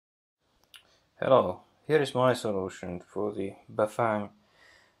Hello, here is my solution for the bafang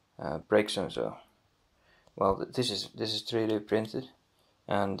brake sensor. Well, this is 3D printed,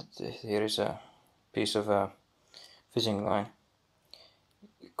 and here is a piece of fishing line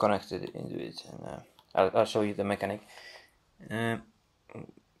connected into it, and I'll show you the mechanic.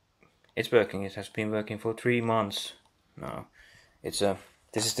 It's working. It has been working for 3 months now. This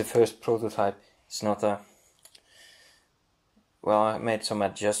is the first prototype. It's not a well. I made some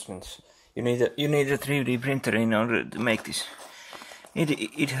adjustments. You need a 3D printer in order to make this.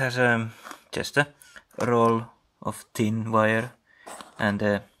 It has just a roll of thin wire and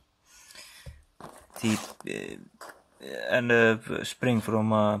a spring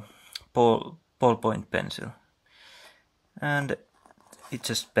from a ballpoint pencil, and it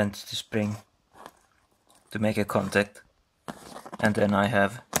just bends the spring to make a contact, and then I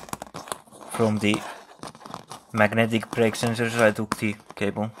have from the magnetic brake sensors I took the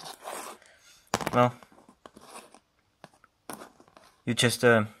cable. Well, you just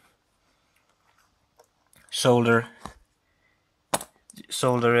solder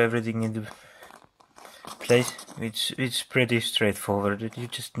everything into place. It's pretty straightforward. You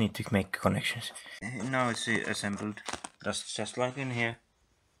just need to make connections. Now it's assembled just like in here.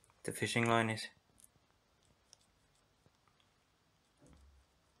 The fishing line is.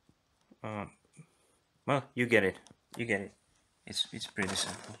 Well, you get it. It's pretty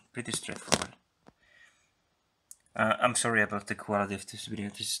simple, pretty straightforward. I'm sorry about the quality of this video.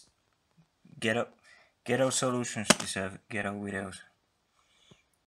 This ghetto solutions deserve ghetto videos.